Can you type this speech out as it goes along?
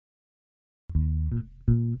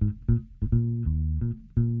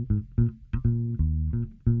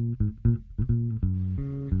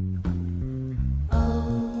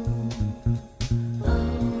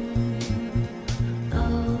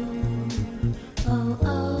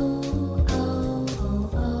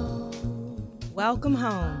Welcome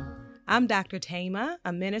home. I'm Dr. Tama,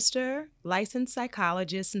 a minister, licensed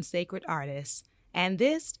psychologist, and sacred artist, and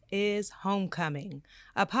this is Homecoming,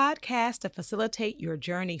 a podcast to facilitate your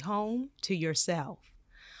journey home to yourself.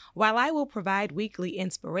 While I will provide weekly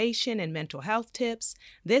inspiration and mental health tips,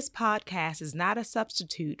 this podcast is not a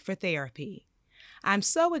substitute for therapy. I'm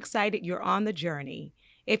so excited you're on the journey.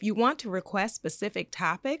 If you want to request specific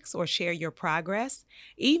topics or share your progress,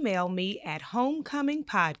 email me at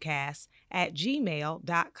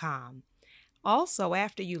homecomingpodcast@gmail.com. Also,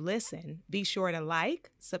 after you listen, be sure to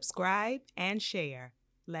like, subscribe, and share.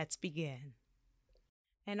 Let's begin.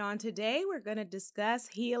 And on today, we're going to discuss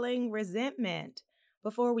healing resentment.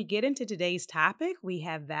 Before we get into today's topic, we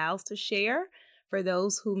have vows to share. For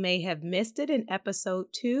those who may have missed it in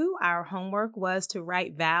episode 2, our homework was to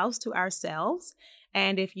write vows to ourselves.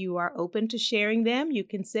 And if you are open to sharing them, you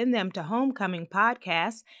can send them to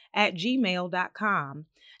homecomingpodcast@gmail.com.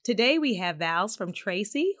 Today we have vows from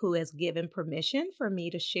Tracy, who has given permission for me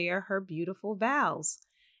to share her beautiful vows.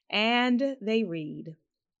 And they read,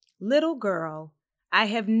 "Little girl, I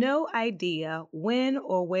have no idea when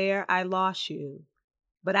or where I lost you,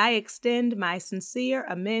 but I extend my sincere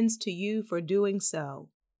amends to you for doing so.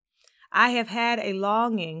 I have had a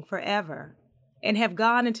longing forever and have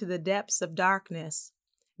gone into the depths of darkness,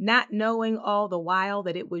 not knowing all the while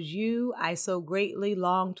that it was you I so greatly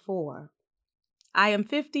longed for. I am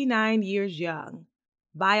 59 years young,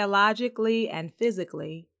 biologically and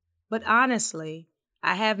physically, but honestly,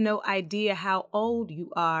 I have no idea how old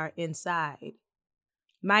you are inside.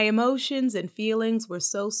 My emotions and feelings were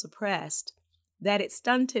so suppressed that it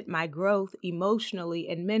stunted my growth emotionally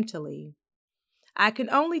and mentally. I can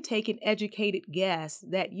only take an educated guess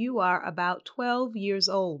that you are about 12 years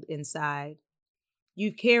old inside.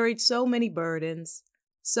 You've carried so many burdens,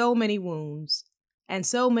 so many wounds, and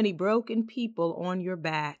so many broken people on your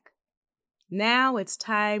back. Now it's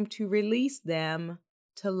time to release them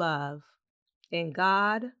to love. In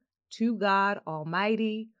God, to God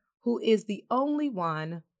Almighty, who is the only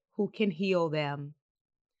one who can heal them.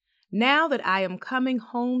 Now that I am coming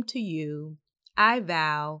home to you, I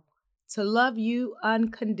vow to love you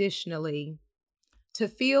unconditionally, to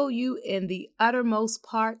feel you in the uttermost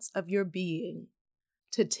parts of your being,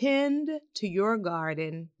 to tend to your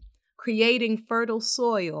garden, creating fertile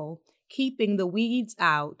soil, keeping the weeds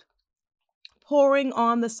out, pouring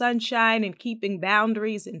on the sunshine and keeping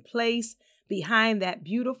boundaries in place behind that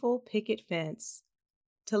beautiful picket fence,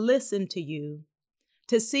 to listen to you,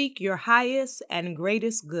 to seek your highest and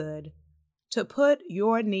greatest good, to put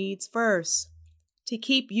your needs first, to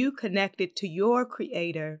keep you connected to your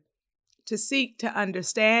Creator, to seek to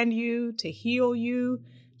understand you, to heal you,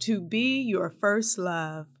 to be your first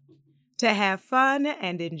love, to have fun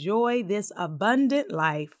and enjoy this abundant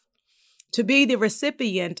life, to be the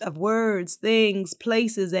recipient of words, things,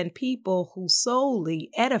 places, and people who solely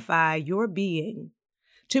edify your being,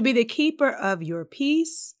 to be the keeper of your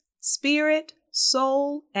peace, spirit,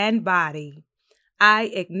 soul, and body. I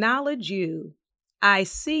acknowledge you. I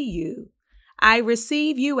see you. I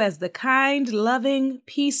receive you as the kind, loving,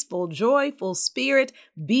 peaceful, joyful spirit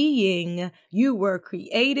being you were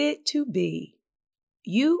created to be.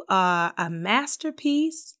 You are a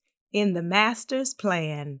masterpiece in the Master's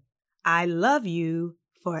plan. I love you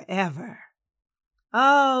forever."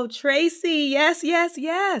 Oh, Tracy, yes, yes,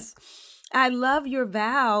 yes. I love your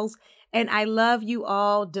vows, and I love you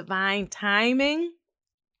all divine timing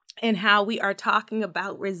and how we are talking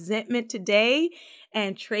about resentment today.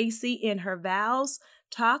 And Tracy, in her vows,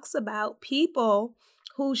 talks about people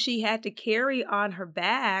who she had to carry on her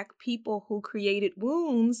back, people who created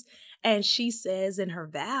wounds. And she says in her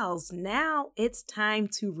vows, now it's time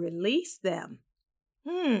to release them.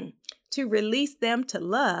 To release them to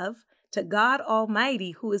love, to God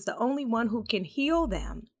Almighty, who is the only one who can heal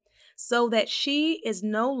them, so that she is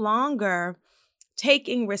no longer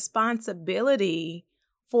taking responsibility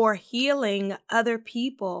for healing other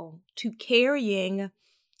people, to carrying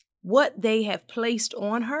what they have placed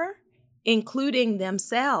on her, including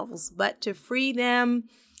themselves, but to free them.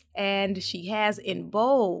 And she has in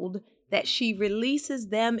bold that she releases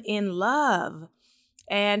them in love.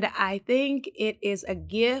 And I think it is a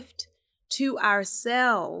gift to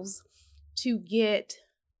ourselves to get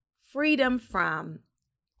freedom from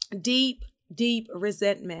deep, deep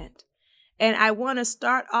resentment. And I want to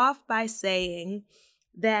start off by saying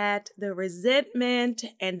that the resentment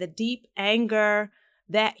and the deep anger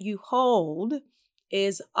that you hold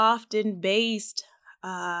is often based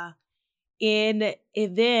in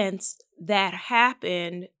events that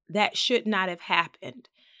happened that should not have happened.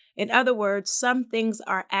 In other words, some things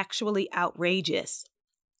are actually outrageous.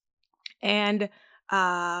 And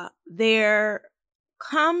they're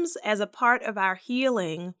comes as a part of our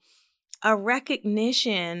healing, a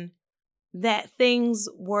recognition that things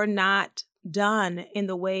were not done in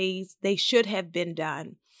the ways they should have been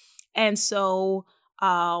done. And so,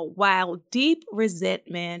 while deep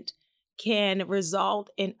resentment can result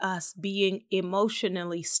in us being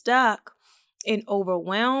emotionally stuck and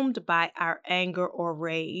overwhelmed by our anger or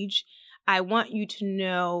rage, I want you to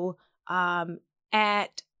know,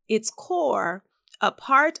 at its core, a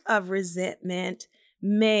part of resentment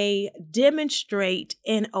may demonstrate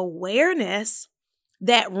an awareness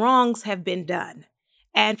that wrongs have been done.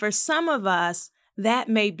 And for some of us, that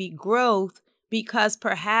may be growth because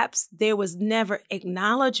perhaps there was never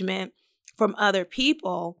acknowledgement from other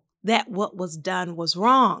people that what was done was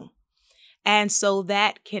wrong. And so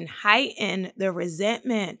that can heighten the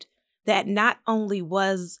resentment that not only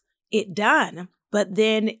was it done, but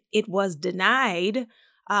then it was denied,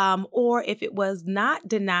 or if it was not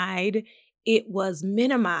denied, it was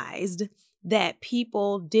minimized, that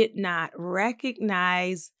people did not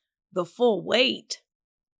recognize the full weight,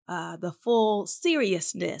 the full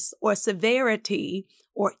seriousness or severity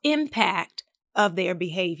or impact of their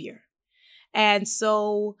behavior. And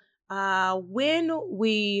so when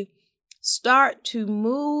we start to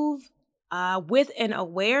move with an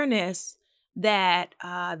awareness that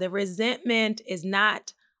the resentment is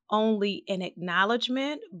not only an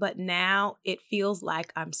acknowledgement, but now it feels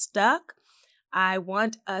like I'm stuck, I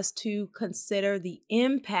want us to consider the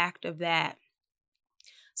impact of that.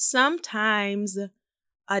 Sometimes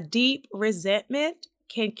a deep resentment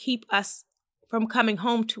can keep us from coming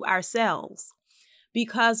home to ourselves,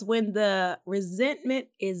 because when the resentment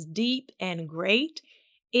is deep and great,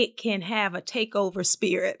 it can have a takeover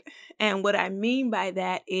spirit. And what I mean by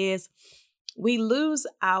that is we lose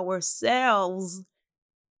ourselves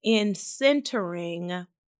in centering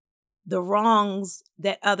the wrongs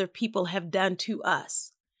that other people have done to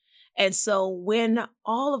us. And so when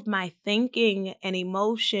all of my thinking and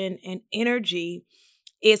emotion and energy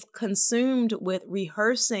is consumed with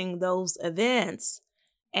rehearsing those events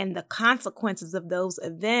and the consequences of those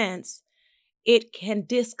events, it can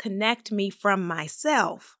disconnect me from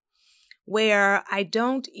myself, where I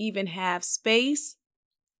don't even have space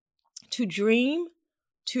to dream,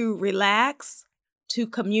 to relax, to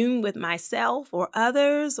commune with myself or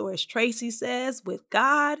others, or as Tracy says, with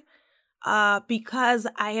God, because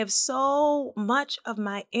I have so much of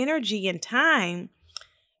my energy and time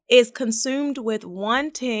is consumed with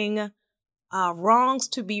wanting wrongs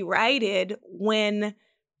to be righted when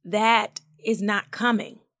that is not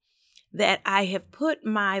coming. That I have put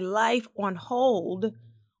my life on hold,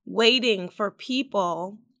 waiting for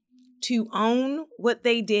people to own what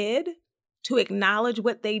they did, to acknowledge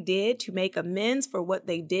what they did, to make amends for what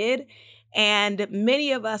they did. And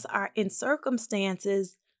many of us are in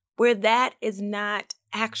circumstances where that is not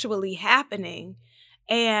actually happening.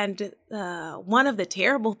 And one of the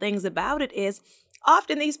terrible things about it is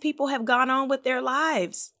often these people have gone on with their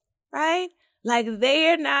lives, right? Like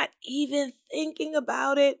they're not even thinking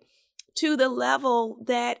about it to the level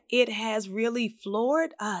that it has really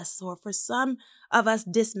floored us, or for some of us,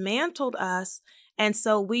 dismantled us. And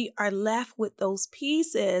so we are left with those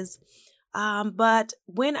pieces. But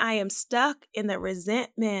when I am stuck in the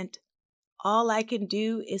resentment, all I can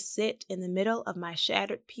do is sit in the middle of my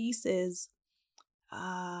shattered pieces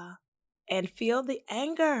and feel the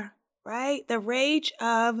anger, right? The rage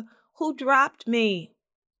of who dropped me,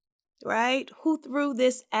 right? Who threw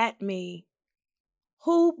this at me?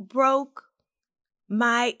 Who broke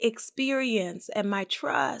my experience and my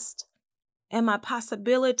trust and my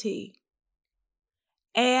possibility?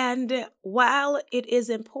 And while it is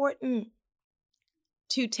important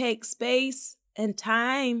to take space and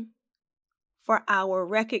time for our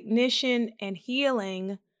recognition and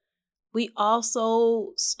healing, we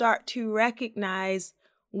also start to recognize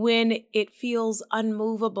when it feels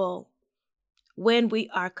unmovable, when we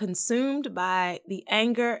are consumed by the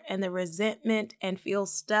anger and the resentment and feel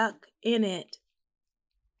stuck in it.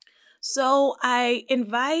 So I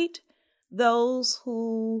invite those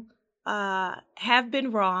who have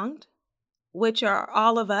been wronged, which are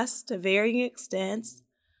all of us to varying extents,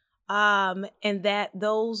 and that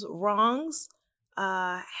those wrongs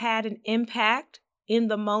had an impact in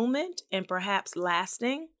the moment and perhaps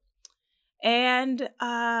lasting, and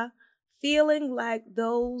feeling like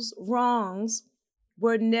those wrongs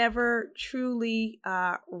were never truly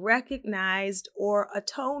recognized or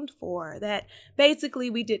atoned for, that basically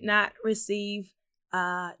we did not receive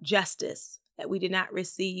justice, that we did not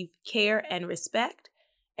receive care and respect,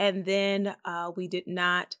 and then we did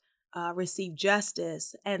not receive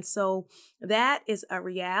justice. And so that is a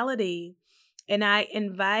reality. And I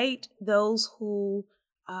invite those who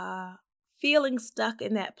are feeling stuck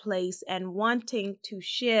in that place and wanting to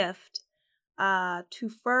shift to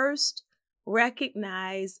first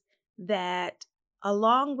recognize that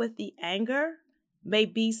along with the anger may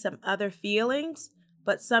be some other feelings,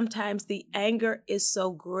 but sometimes the anger is so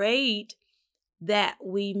great that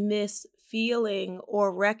we miss feeling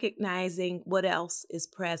or recognizing what else is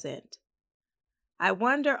present. I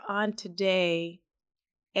wonder on today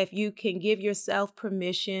if you can give yourself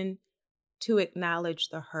permission to acknowledge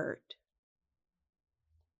the hurt.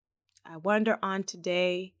 I wonder on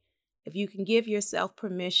today if you can give yourself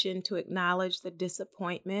permission to acknowledge the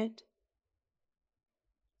disappointment.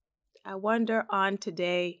 I wonder on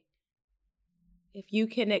today if you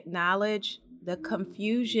can acknowledge the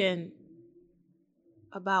confusion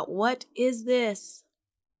about what is this?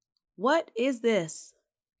 What is this?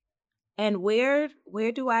 And where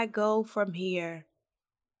do I go from here?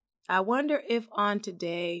 I wonder if on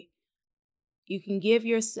today you can give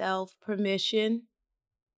yourself permission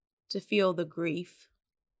to feel the grief,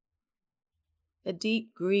 the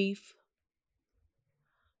deep grief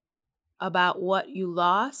about what you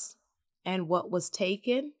lost and what was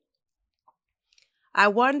taken. I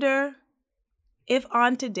wonder if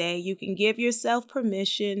on today you can give yourself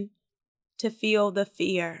permission to feel the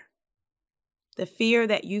fear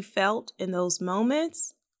that you felt in those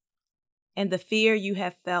moments and the fear you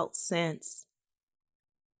have felt since.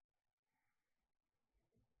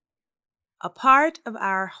 A part of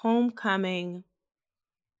our homecoming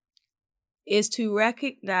is to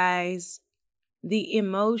recognize the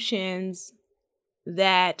emotions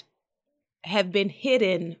that have been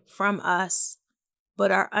hidden from us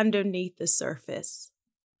but are underneath the surface.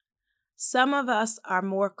 Some of us are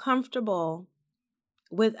more comfortable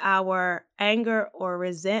with our anger or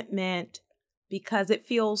resentment because it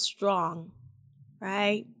feels strong,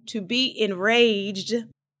 right? To be enraged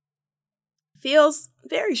feels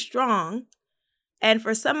very strong. And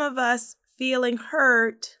for some of us, feeling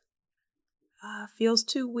hurt feels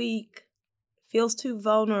too weak, feels too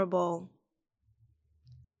vulnerable.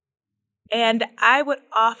 And I would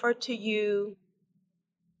offer to you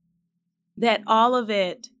that all of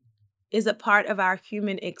it is a part of our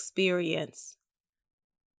human experience.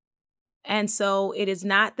 And so it is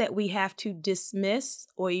not that we have to dismiss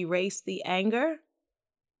or erase the anger,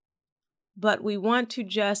 but we want to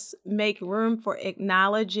just make room for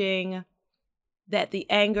acknowledging that the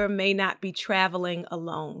anger may not be traveling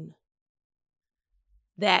alone.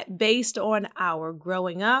 That based on our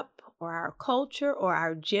growing up or our culture or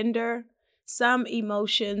our gender, some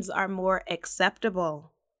emotions are more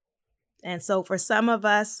acceptable. And so for some of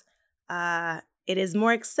us, it is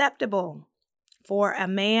more acceptable for a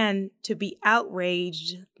man to be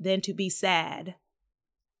outraged than to be sad.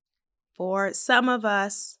 For some of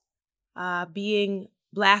us, being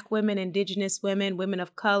Black women, Indigenous women, women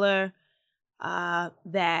of color,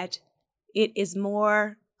 that it is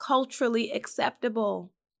more culturally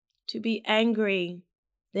acceptable to be angry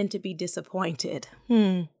than to be disappointed.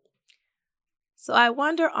 So I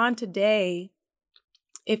wonder on today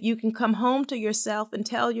if you can come home to yourself and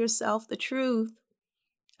tell yourself the truth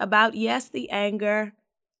about, yes, the anger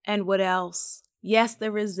and what else? Yes,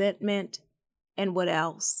 the resentment and what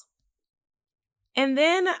else? And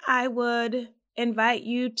then I would invite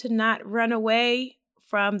you to not run away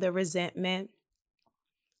from the resentment,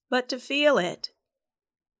 but to feel it.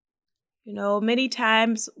 You know, many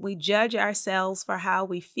times we judge ourselves for how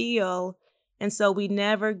we feel, and so we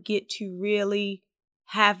never get to really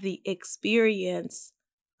have the experience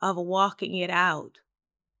of walking it out.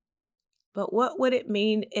 But what would it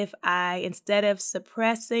mean if I, instead of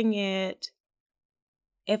suppressing it,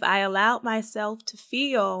 if I allowed myself to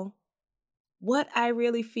feel what I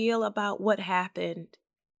really feel about what happened,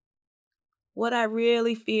 what I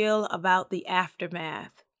really feel about the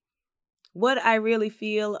aftermath, what I really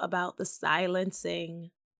feel about the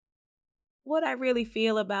silencing, what I really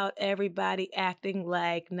feel about everybody acting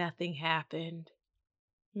like nothing happened.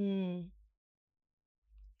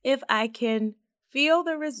 If I can feel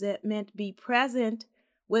the resentment, be present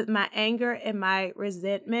with my anger and my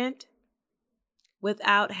resentment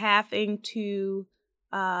without having to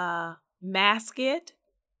mask it,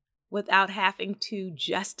 without having to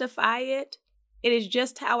justify it. It is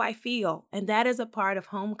just how I feel. And that is a part of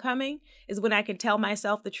homecoming, is when I can tell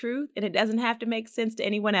myself the truth and it doesn't have to make sense to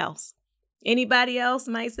anyone else. Anybody else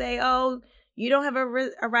might say, oh, you don't have a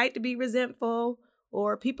right to be resentful,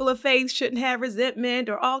 or people of faith shouldn't have resentment,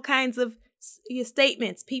 or all kinds of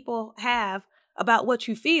statements people have about what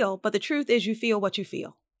you feel. But the truth is you feel what you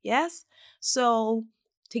feel. Yes? So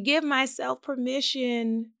to give myself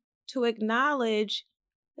permission to acknowledge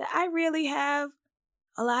that I really have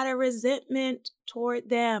a lot of resentment toward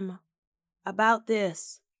them about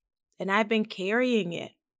this. And I've been carrying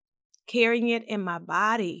it in my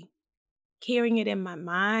body, carrying it in my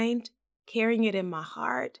mind, carrying it in my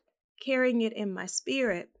heart, carrying it in my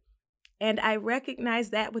spirit. And I recognize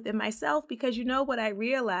that within myself because you know what I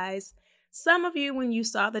realized? Some of you, when you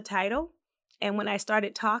saw the title and when I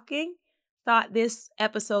started talking, thought this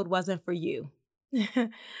episode wasn't for you.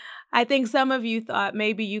 I think some of you thought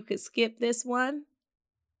maybe you could skip this one,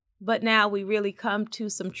 but now we really come to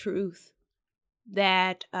some truth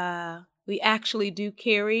that we actually do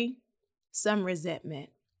carry some resentment.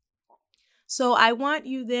 So I want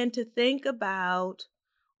you then to think about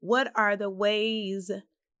what are the ways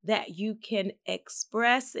that you can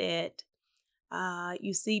express it.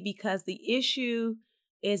 You see, because the issue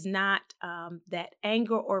is not that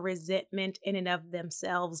anger or resentment in and of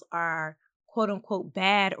themselves are quote unquote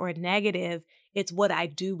bad or negative. It's what I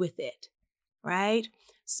do with it, right?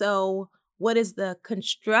 So, what is the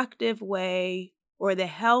constructive way or the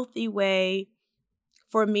healthy way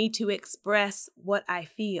for me to express what I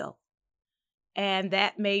feel? And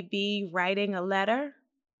that may be writing a letter.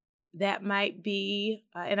 That might be,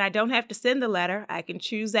 and I don't have to send the letter, I can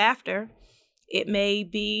choose after. It may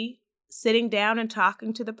be sitting down and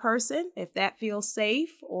talking to the person if that feels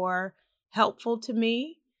safe or helpful to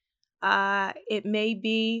me. It may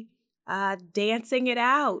be dancing it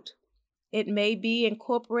out. It may be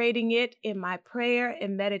incorporating it in my prayer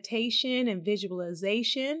and meditation and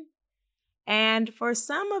visualization. And for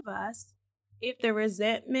some of us, if the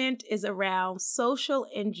resentment is around social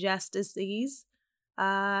injustices,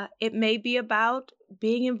 it may be about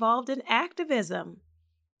being involved in activism,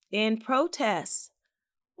 in protests,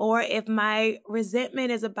 or if my resentment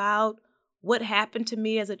is about what happened to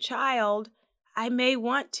me as a child, I may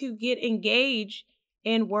want to get engaged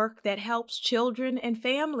in work that helps children and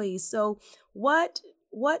families. So what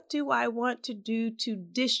do I want to do to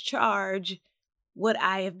discharge what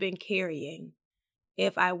I have been carrying?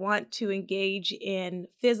 If I want to engage in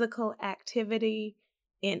physical activity,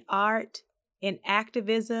 in art, in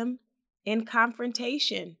activism, in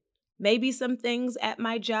confrontation, maybe some things at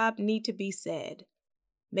my job need to be said.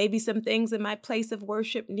 Maybe some things in my place of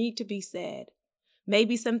worship need to be said.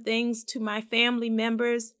 Maybe some things to my family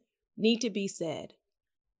members need to be said.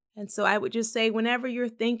 And so I would just say, whenever you're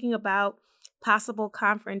thinking about possible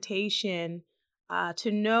confrontation,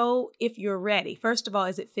 to know if you're ready. First of all,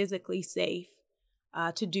 is it physically safe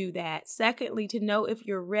to do that? Secondly, to know if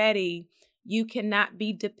you're ready, you cannot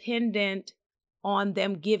be dependent on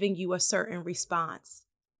them giving you a certain response.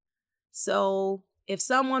 So if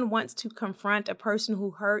someone wants to confront a person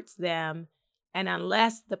who hurts them, and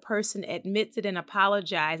unless the person admits it and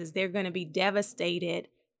apologizes, they're going to be devastated,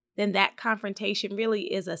 then that confrontation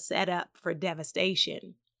really is a setup for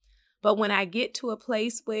devastation. But when I get to a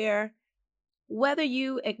place where, whether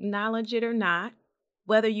you acknowledge it or not,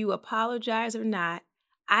 whether you apologize or not,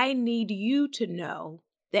 I need you to know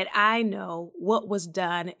that I know what was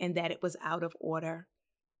done and that it was out of order,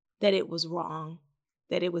 that it was wrong,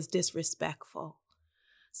 that it was disrespectful.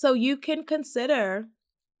 So you can consider,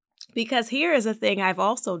 because here is a thing I've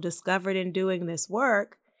also discovered in doing this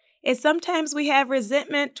work, is sometimes we have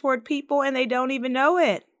resentment toward people and they don't even know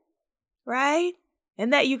it, right?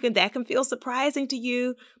 And that can feel surprising to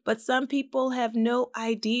you, but some people have no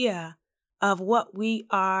idea of what we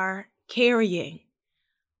are carrying.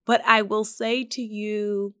 But I will say to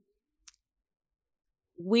you,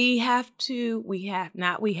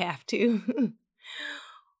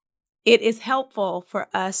 it is helpful for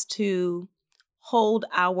us to hold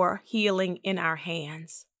our healing in our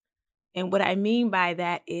hands. And what I mean by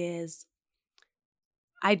that is,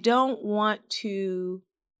 I don't want to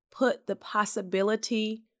put the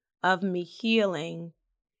possibility of me healing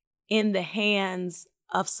in the hands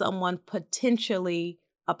of someone potentially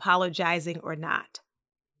apologizing or not,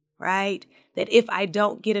 right? That if I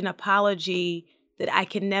don't get an apology, that I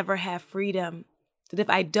can never have freedom. That if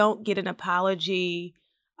I don't get an apology,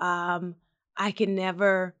 I can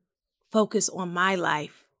never focus on my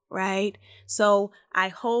life, right? So I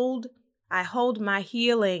hold my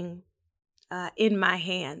healing in my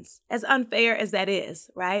hands, as unfair as that is,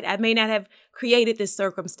 right? I may not have created this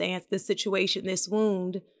circumstance, this situation, this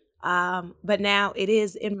wound, but now it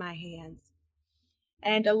is in my hands.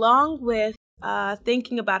 And along with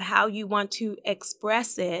thinking about how you want to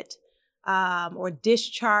express it or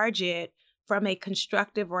discharge it from a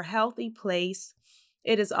constructive or healthy place,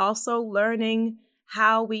 it is also learning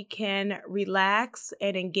how we can relax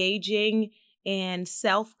and engaging in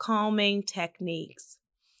self-calming techniques.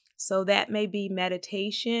 So that may be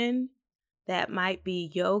meditation, that might be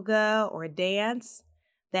yoga or dance,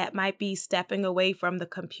 That might be stepping away from the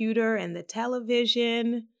computer and the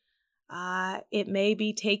television. It may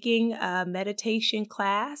be taking a meditation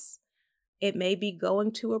class. It may be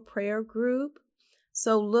going to a prayer group.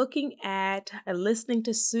 So looking at listening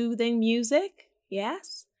to soothing music,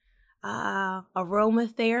 yes,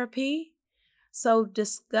 aromatherapy. So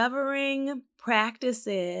discovering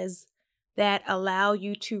practices that allow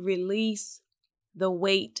you to release the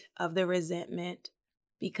weight of the resentment,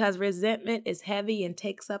 because resentment is heavy and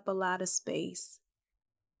takes up a lot of space.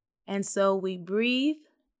 And so we breathe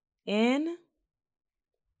in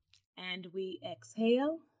and we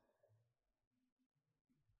exhale,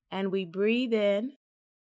 and we breathe in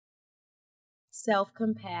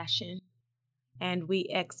self-compassion, and we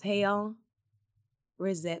exhale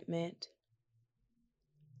resentment,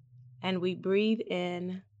 and we breathe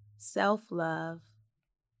in self-love,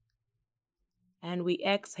 and we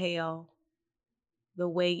exhale the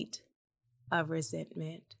weight of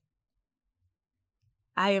resentment.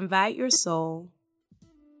 I invite your soul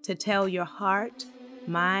to tell your heart,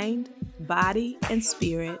 mind, body, and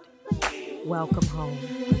spirit, welcome home.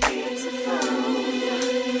 Beautiful,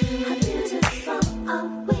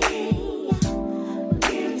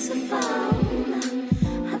 beautiful.